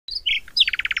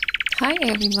Hi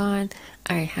everyone,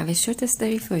 I have a short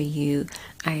story for you.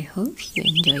 I hope you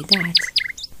enjoy that.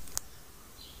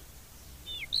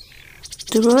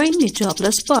 Drawing the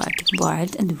jobless bark,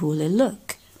 wild and woolly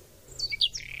look.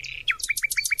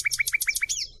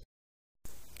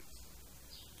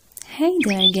 Hey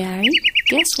there, Gary.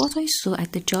 Guess what I saw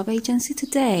at the job agency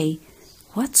today?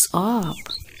 What's up?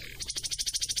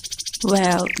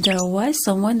 Well, there was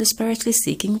someone desperately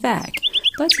seeking work,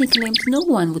 but he claimed no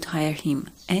one would hire him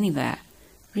anywhere.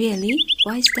 Really?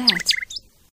 Why is that?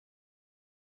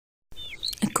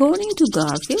 According to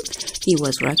Garfield, he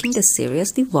was rocking a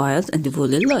seriously wild and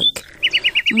woolly look.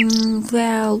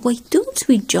 Well, why don't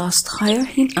we just hire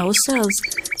him ourselves?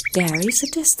 Gary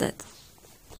suggested.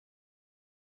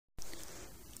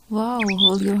 Wow,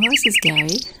 hold your horses,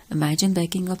 Gary. Imagine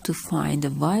waking up to find a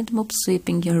wild mob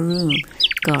sweeping your room.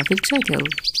 Garfield chuckled.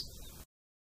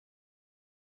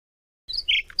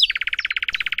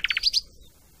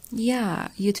 Yeah,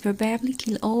 you'd probably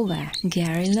keel over.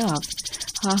 Gary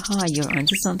laughed. Haha, you're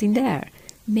onto something there.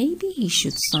 Maybe he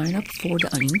should sign up for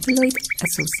the Unemployed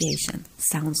Association.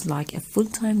 Sounds like a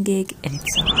full-time gig in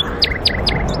itself.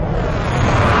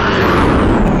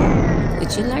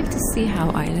 Would you like to see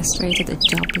how I illustrated a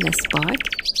jobless bark?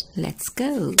 Let's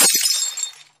go!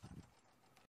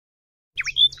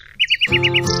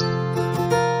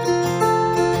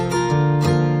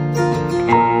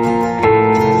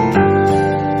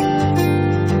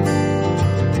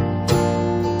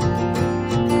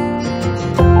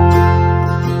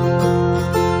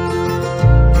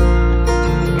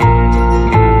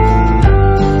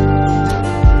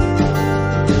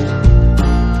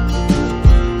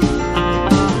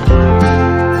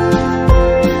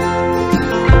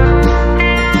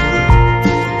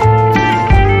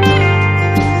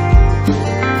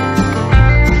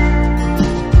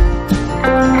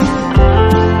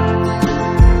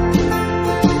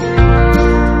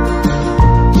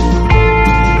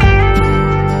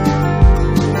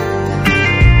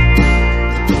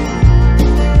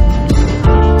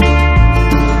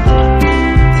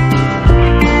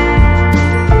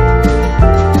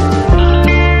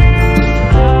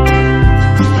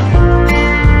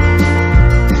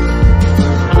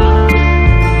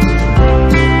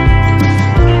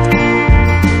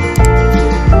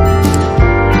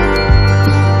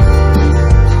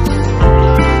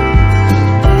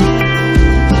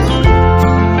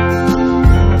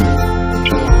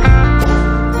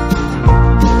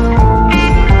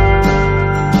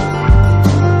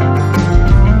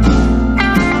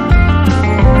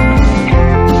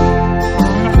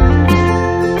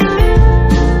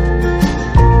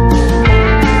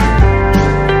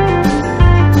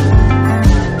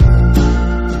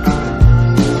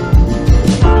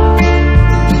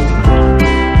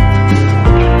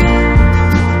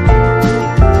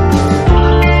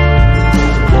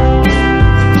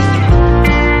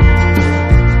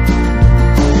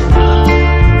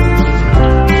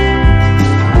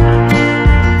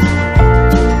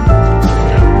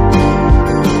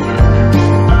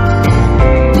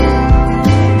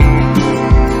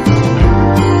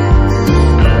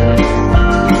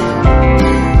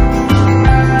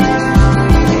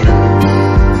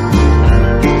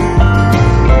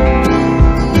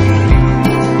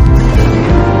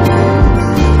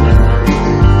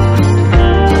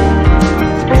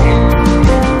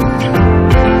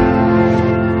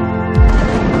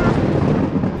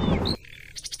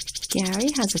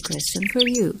 Gary has a question for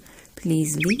you.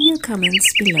 Please leave your comments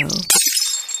below.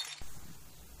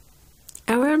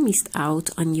 Ever missed out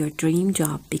on your dream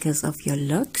job because of your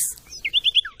looks?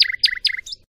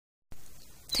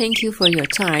 Thank you for your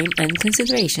time and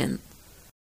consideration.